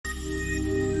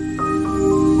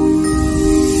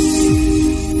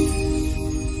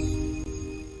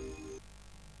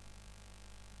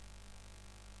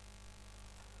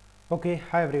Okay,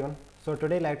 hi everyone. So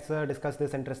today let's discuss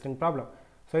this interesting problem.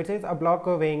 So it says a block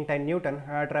weighing 10 Newton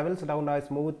travels down a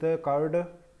smooth curved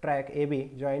track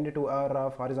AB joined to a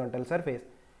rough horizontal surface.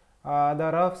 The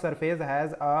rough surface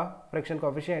has a friction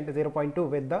coefficient 0.2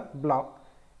 with the block.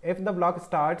 If the block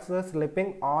starts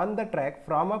slipping on the track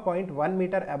from a point 1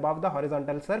 meter above the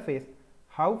horizontal surface,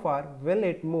 how far will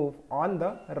it move on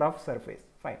the rough surface?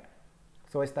 Fine.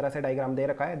 So इस तरह से diagram दे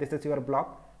रखा है. This is your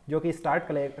block जो कि start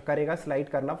करेगा slide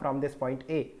करना from this point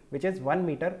A which is 1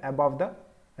 metre above the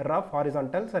rough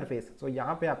horizontal surface. सो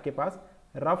यहाँ पे आपके पास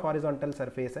रफ हॉरिजॉन्टल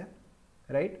सरफेस है,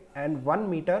 right, and 1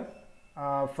 metre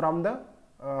from the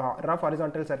rough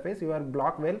horizontal surface your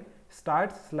block will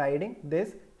start sliding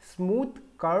this smooth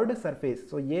curved surface.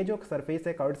 सो ये जो surface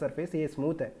है curved surface ये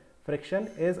smooth है. Friction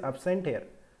is absent here.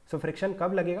 So friction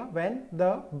कब लगेगा? When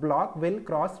the block will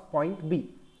cross point B,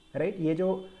 right. ये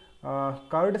जो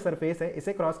curved surface है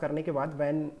इसे क्रॉस करने के बाद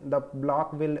when the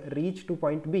block will reach two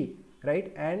point B,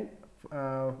 right, and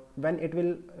when it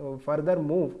will further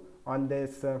move on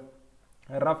this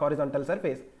rough horizontal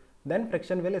surface, then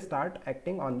friction will start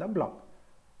acting on the block.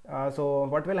 So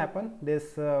what will happen? This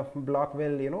block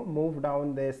will move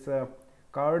down this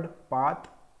curved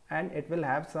path and it will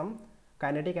have some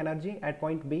kinetic energy at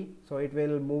point B. So it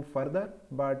will move further,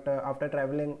 but after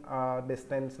traveling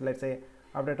distance, let's say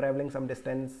after traveling some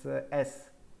distance s,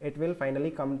 it will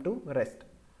finally come to rest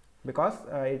because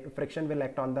friction will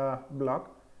act on the block,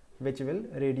 which will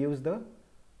reduce the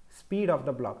speed of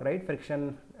the block, right. Friction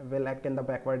will act in the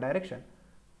backward direction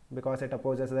because it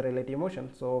opposes the relative motion.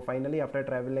 So finally after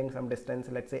traveling some distance,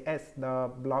 let's say s,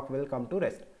 the block will come to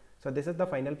rest. So this is the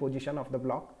final position of the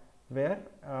block where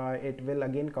it will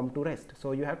again come to rest.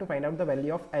 So you have to find out the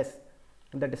value of s,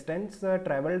 the distance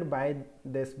traveled by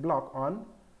this block on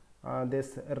this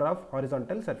rough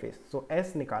horizontal surface. So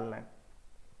s nikalna hai.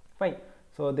 Fine.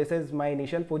 So this is my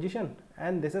initial position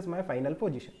and this is my final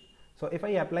position. So if I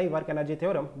apply work energy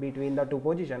theorem between the two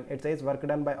positions, it says work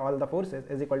done by all the forces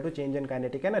is equal to change in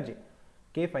kinetic energy,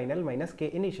 K final minus K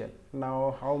initial.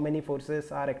 Now how many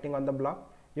forces are acting on the block?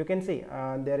 You can see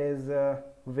there is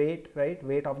weight, right,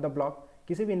 weight of the block.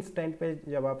 किसी भी instant पे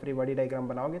जब आप free body diagram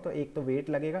बनाओगे तो एक तो wait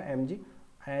लगेगा mg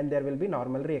and there will be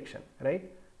normal reaction, right.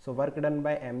 So work done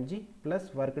by mg plus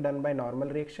work done by normal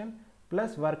reaction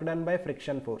plus work done by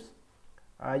friction force.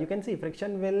 You can see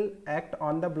friction will act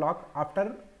on the block after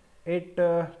it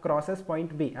crosses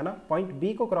point B, है ना. Point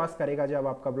B को cross करेगा जब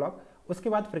आपका block, उसके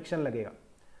बाद friction लगेगा.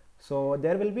 So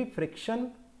there will be friction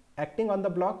acting on the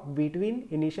block between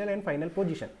initial and final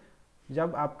position.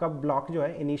 जब आपका ब्लॉक जो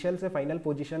है इनिशियल से फाइनल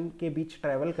पोजीशन के बीच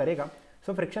ट्रैवल करेगा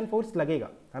सो फ्रिक्शन फोर्स लगेगा,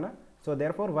 है ना. So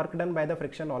therefore work done by the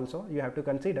friction also you have to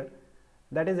consider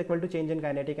that is equal to change in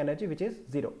kinetic energy which is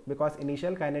 0 because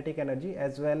initial kinetic energy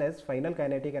as well as final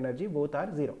kinetic energy both are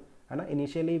 0, है ना.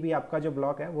 Initially भी आपका जो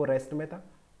block है वो rest में था,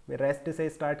 rest से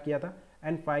स्टार्ट किया था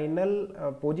and final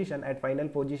position eight final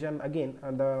position again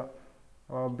the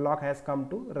block has come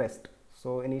to rest.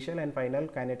 So initial and final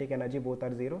kinetic energy both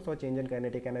are 0, so change in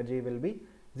kinetic energy will be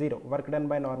 0. Work done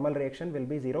by normal reaction will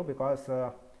be 0 because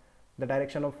the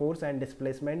direction of force and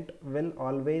displacement will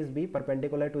always be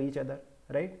perpendicular to each other,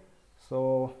 right. So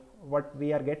what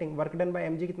we are getting, work done by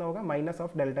mg कितना होगा, minus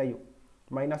of delta u,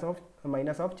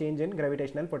 minus of change in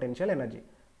gravitational potential energy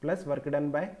plus work done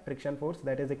by friction force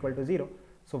that is equal to 0.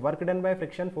 So work done by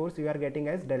friction force you are getting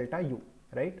as delta u,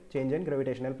 right, change in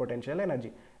gravitational potential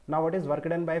energy. Now what is work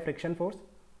done by friction force?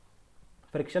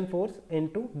 Friction force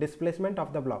into displacement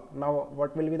of the block. Now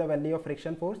what will be the value of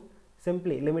friction force?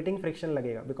 Simply limiting friction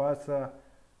lagega because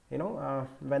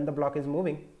when the block is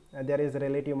moving there is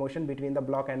relative motion between the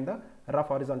block and the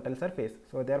rough horizontal surface.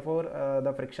 So therefore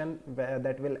the friction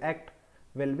that will act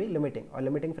will be limiting. और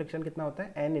limiting friction कितना होता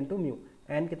है, n into mu.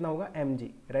 n कितना होगा, mg,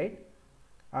 right.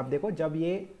 आप देखो जब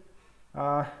ये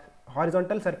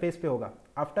हॉरिजॉन्टल सरफेस पे होगा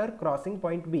आफ्टर क्रॉसिंग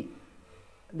पॉइंट बी,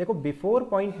 देखो बिफोर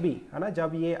पॉइंट बी, है ना,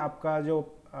 जब ये आपका जो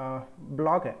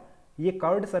ब्लॉक है ये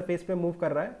कर्व्ड सरफेस पे मूव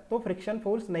कर रहा है तो फ्रिक्शन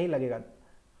फोर्स नहीं लगेगा.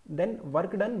 Then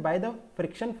work done by the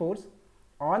friction force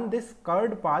on this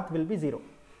curved path will be 0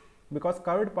 because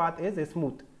curved path is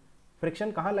smooth.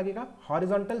 Friction कहाँ लगेगा,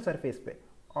 हॉरिजॉन्टल सरफेस पे.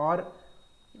 और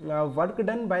work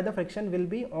done by the friction will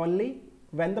be only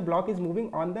when the block is moving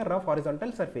on the rough horizontal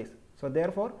surface. So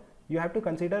therefore you have to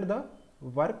consider the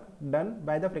work done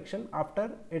by the friction after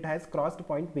it has crossed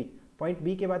point B. Point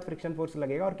B के बाद friction force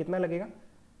लगेगा और कितना लगेगा,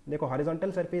 देखो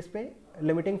horizontal surface पे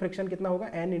limiting friction कितना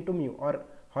होगा, n into mu, और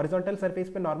horizontal surface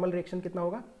पे normal reaction कितना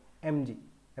होगा, mg,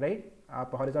 राइट.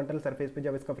 आप horizontal surface पे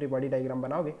जब इसका free body diagram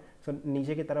बनाओगे so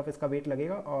नीचे की तरफ इसका weight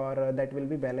लगेगा और that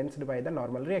will be balanced by the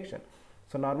normal reaction.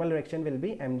 So normal reaction will be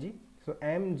mg, so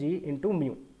mg into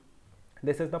mu,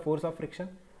 this is the force of friction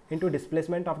into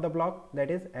displacement of the block,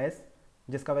 that is s,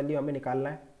 जिसका value हमें निकालना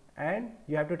है, and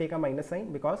you have to take a minus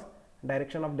sign because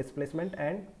direction of displacement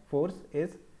and force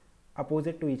is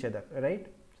opposite to each other, right?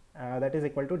 That is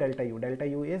equal to delta u. Delta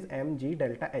u is mg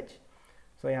delta h.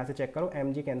 So यहाँ से check करो,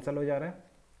 mg cancel हो जा रहा है.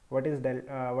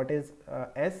 what is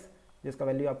s, जिसका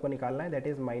value आपको निकालना है, that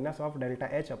is minus of delta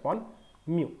h upon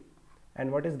mu.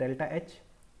 And what is delta h?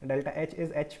 Delta h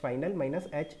is h final minus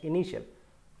h initial.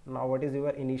 Now what is your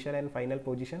initial and final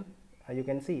position? You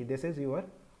can see this is your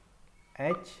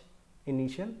h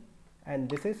initial and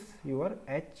this is your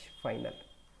h final.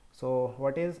 So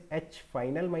what is h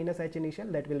final minus h initial?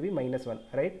 That will be minus 1,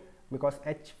 right? Because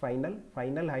h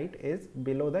final height is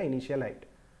below the initial height.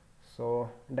 So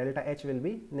delta h will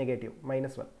be negative,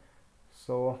 minus 1.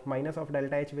 So minus of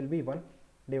delta h will be 1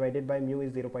 divided by mu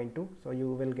is 0.2. So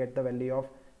you will get the value of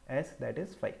s, that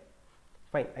is 5.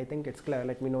 Fine, I think it's clear.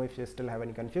 Let me know if you still have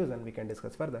any confusion. We can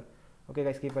discuss further. Okay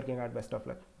guys, keep working hard. Best of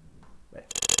luck.